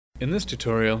In this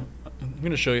tutorial, I'm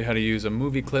going to show you how to use a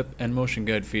movie clip and motion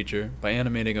guide feature by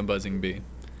animating a buzzing bee.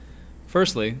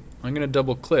 Firstly, I'm going to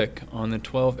double click on the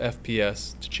 12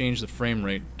 FPS to change the frame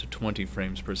rate to 20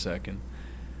 frames per second.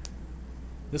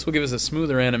 This will give us a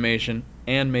smoother animation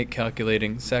and make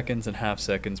calculating seconds and half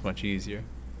seconds much easier.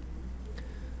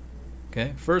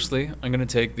 Okay, firstly, I'm going to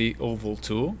take the oval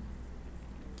tool.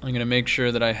 I'm going to make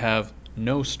sure that I have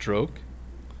no stroke,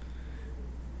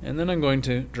 and then I'm going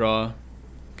to draw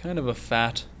kind of a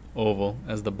fat oval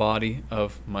as the body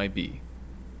of my bee.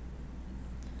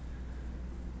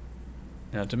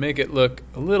 Now, to make it look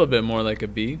a little bit more like a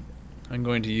bee, I'm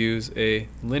going to use a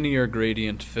linear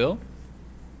gradient fill,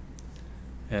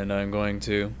 and I'm going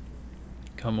to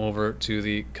come over to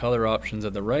the color options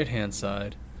at the right hand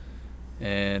side,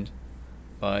 and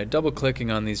by double clicking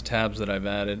on these tabs that I've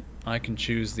added, I can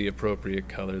choose the appropriate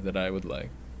color that I would like.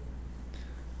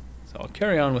 So I'll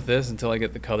carry on with this until I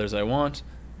get the colors I want,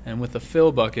 and with the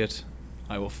fill bucket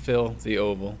I will fill the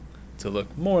oval to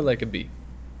look more like a bee.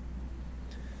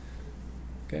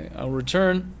 Okay, I'll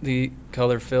return the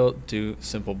color fill to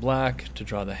simple black to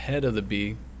draw the head of the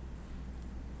bee.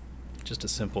 Just a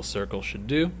simple circle should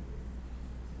do.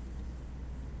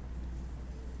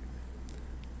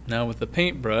 Now with the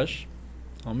paintbrush,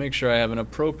 I'll make sure I have an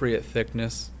appropriate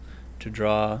thickness to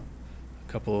draw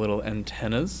a couple of little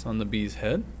antennas on the bee's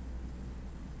head.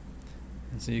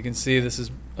 And so you can see this is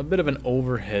a bit of an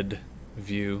overhead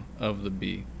view of the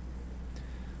bee.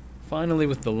 Finally,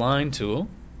 with the line tool,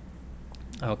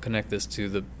 I'll connect this to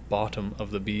the bottom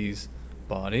of the bee's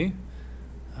body.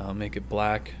 I'll make it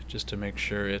black just to make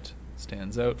sure it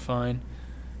stands out fine.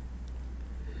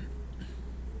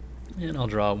 And I'll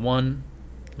draw one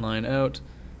line out,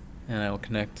 and I'll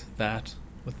connect that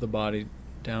with the body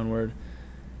downward.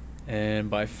 And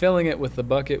by filling it with the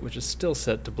bucket, which is still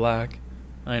set to black,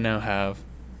 I now have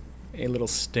a little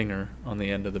stinger on the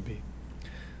end of the bee.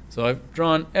 So I've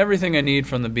drawn everything I need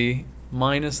from the bee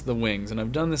minus the wings, and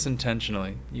I've done this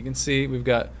intentionally. You can see we've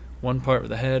got one part of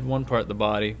the head, one part the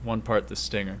body, one part the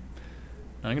stinger.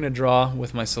 Now I'm going to draw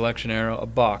with my selection arrow a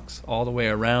box all the way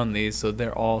around these so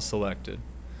they're all selected.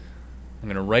 I'm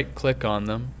going to right click on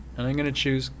them, and I'm going to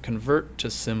choose Convert to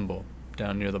Symbol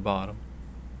down near the bottom.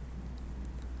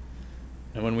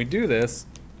 Now when we do this,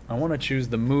 I want to choose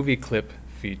the movie clip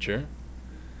feature,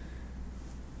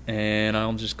 and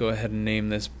I'll just go ahead and name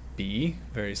this bee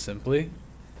very simply.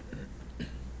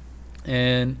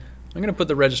 And I'm going to put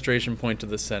the registration point to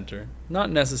the center. Not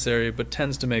necessary, but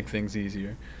tends to make things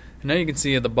easier. And now you can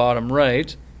see at the bottom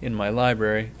right in my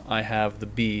library I have the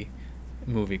bee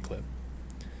movie clip.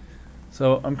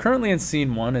 So I'm currently in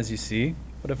scene 1, as you see,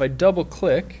 but if I double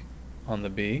click on the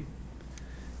bee,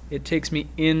 it takes me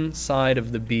inside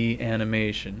of the bee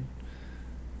animation.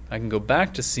 I can go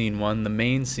back to scene 1, the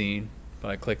main scene,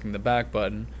 by clicking the back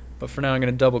button, but for now I'm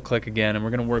going to double click again, and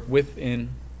we're going to work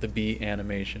within the bee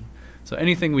animation. So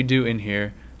anything we do in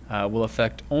here will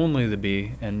affect only the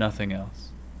bee and nothing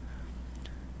else.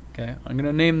 Okay, I'm going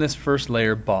to name this first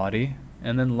layer Body,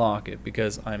 and then lock it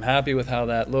because I'm happy with how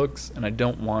that looks and I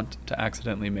don't want to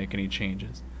accidentally make any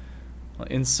changes. I'll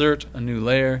insert a new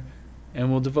layer, and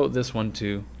we'll devote this one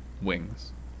to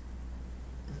Wings.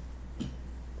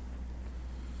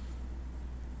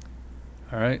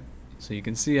 Alright, so you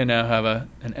can see I now have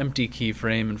an empty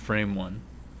keyframe in frame 1.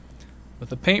 With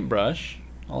a paintbrush,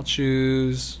 I'll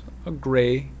choose a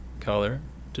gray color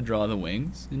to draw the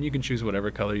wings, and you can choose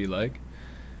whatever color you like.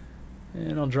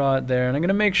 And I'll draw it there, and I'm going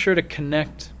to make sure to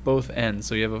connect both ends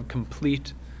so you have a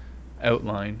complete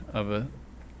outline of a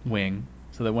wing,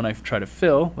 so that when I try to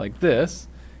fill like this,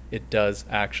 it does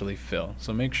actually fill.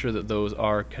 So make sure that those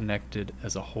are connected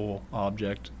as a whole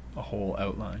object, a whole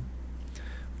outline.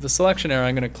 With the selection arrow,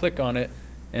 I'm going to click on it,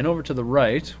 and over to the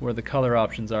right where the color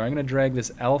options are, I'm going to drag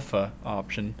this alpha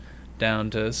option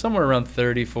down to somewhere around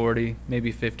 30, 40,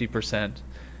 maybe 50%.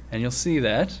 And you'll see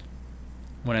that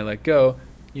when I let go,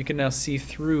 you can now see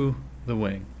through the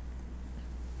wing.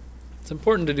 It's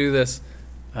important to do this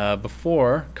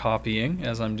before copying,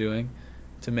 as I'm doing,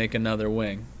 to make another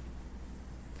wing.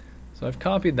 So I've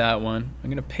copied that one. I'm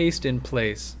going to paste in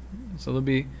place. So there'll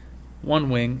be one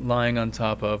wing lying on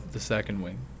top of the second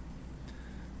wing.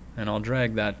 And I'll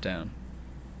drag that down.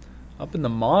 Up in the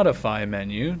Modify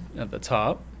menu at the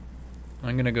top,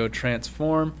 I'm going to go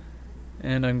Transform,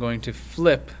 and I'm going to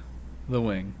flip the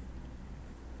wing.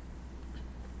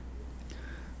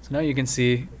 So now you can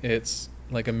see it's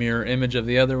like a mirror image of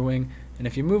the other wing, and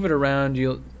if you move it around,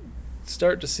 you'll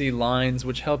start to see lines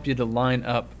which help you to line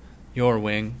up your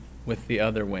wing with the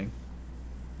other wing.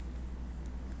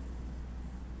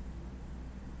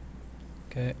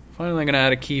 Okay, Finally, I'm going to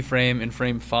add a keyframe in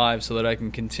frame 5 so that I can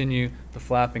continue the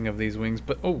flapping of these wings.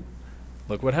 But oh,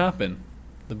 look what happened.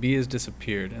 The bee has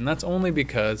disappeared. And that's only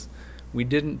because we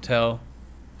didn't tell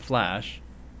Flash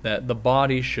that the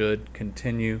body should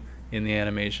continue in the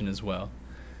animation as well.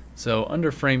 So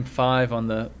under frame 5 on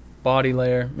the body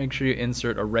layer, make sure you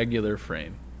insert a regular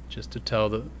frame just to tell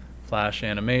the Flash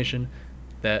animation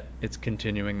that it's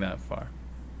continuing that far.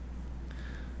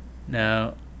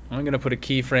 Now I'm going to put a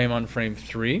keyframe on frame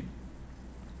 3,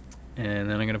 and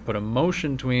then I'm going to put a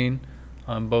motion tween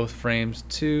on both frames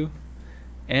 2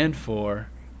 and 4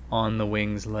 on the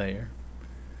wings layer.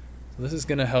 So this is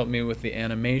going to help me with the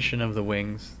animation of the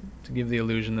wings to give the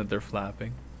illusion that they're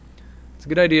flapping. It's a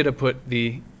good idea to put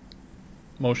the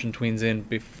motion tweens in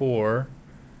before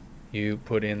you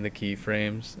put in the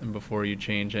keyframes and before you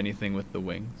change anything with the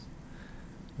wings.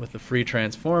 With the free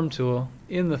transform tool,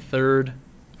 in the 3rd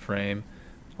frame,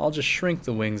 I'll just shrink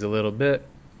the wings a little bit,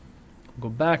 go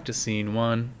back to scene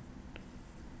 1,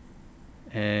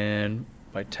 and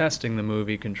by testing the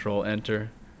movie, Control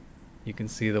Enter, you can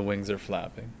see the wings are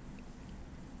flapping.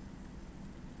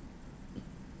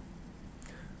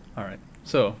 Alright,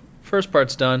 so first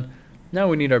part's done. Now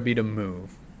we need our bee to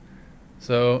move.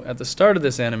 So at the start of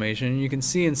this animation, you can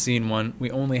see in scene 1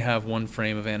 we only have 1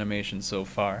 frame of animation so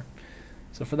far.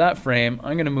 So for that frame,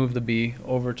 I'm going to move the bee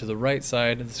over to the right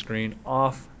side of the screen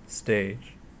off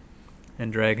stage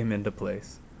and drag him into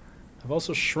place. I've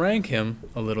also shrank him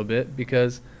a little bit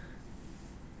because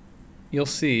you'll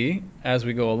see as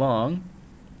we go along,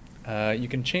 you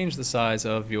can change the size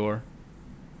of your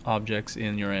objects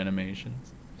in your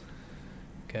animations.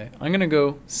 Okay, I'm going to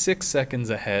go 6 seconds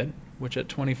ahead, which at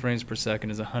 20 frames per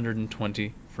second is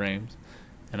 120 frames,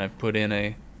 and I've put in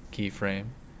a keyframe.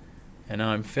 And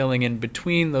now I'm filling in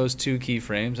between those 2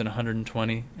 keyframes in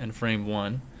 120 and frame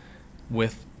 1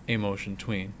 with a motion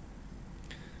tween.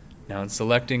 Now in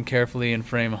selecting carefully in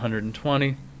frame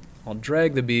 120, I'll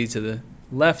drag the bee to the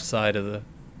left side of the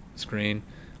screen,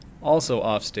 also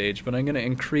off stage, but I'm going to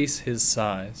increase his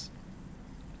size.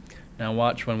 Now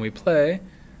watch when we play,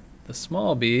 the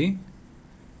small bee,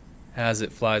 as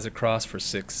it flies across for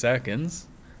 6 seconds,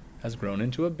 has grown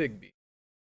into a big bee.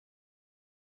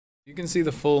 You can see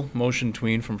the full motion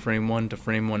tween from frame 1 to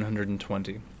frame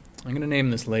 120. I'm going to name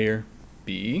this layer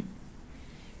B,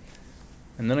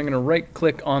 and then I'm going to right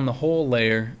click on the whole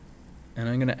layer and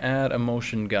I'm going to add a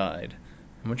motion guide.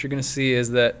 And what you're going to see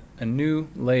is that a new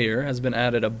layer has been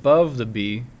added above the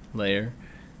B layer,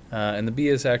 and the B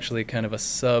is actually kind of a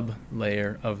sub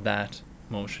layer of that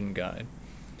motion guide.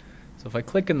 So if I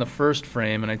click in the first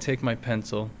frame and I take my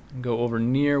pencil and go over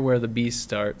near where the B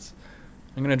starts,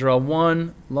 I'm going to draw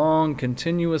one long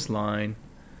continuous line.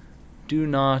 Do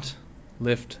not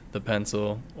lift the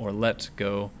pencil or let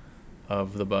go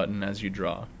of the button as you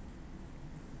draw.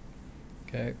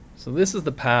 Okay, so this is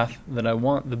the path that I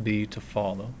want the bee to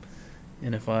follow.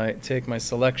 And if I take my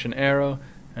selection arrow,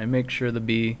 I make sure the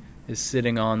bee is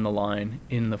sitting on the line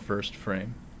in the first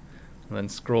frame. And then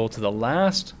scroll to the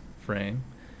last frame,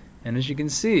 and as you can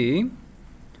see,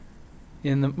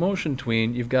 in the motion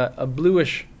tween, you've got a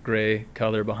bluish gray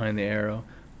color behind the arrow,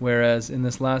 whereas in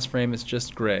this last frame it's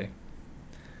just gray.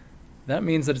 That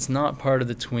means that it's not part of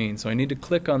the tween, so I need to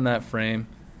click on that frame,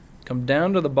 come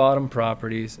down to the bottom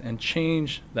properties, and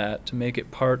change that to make it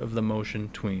part of the motion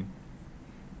tween.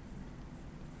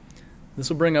 This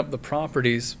will bring up the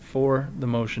properties for the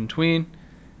motion tween,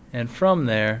 and from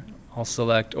there I'll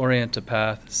select Orient to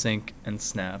Path, Sync, and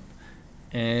Snap.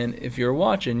 And if you're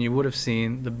watching, you would have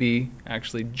seen the bee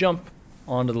actually jump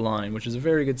onto the line, which is a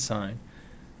very good sign.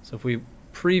 So if we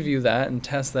preview that and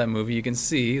test that movie, you can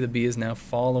see the bee is now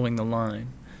following the line.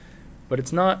 But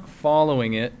it's not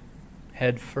following it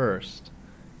head first.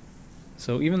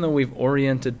 So even though we've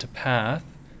oriented to path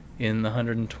in the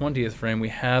 120th frame, we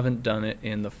haven't done it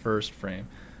in the first frame.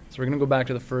 So we're going to go back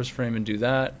to the first frame and do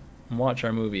that, and watch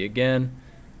our movie again.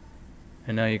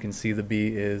 And now you can see the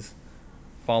bee is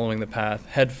following the path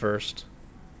head first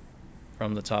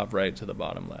from the top right to the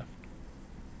bottom left.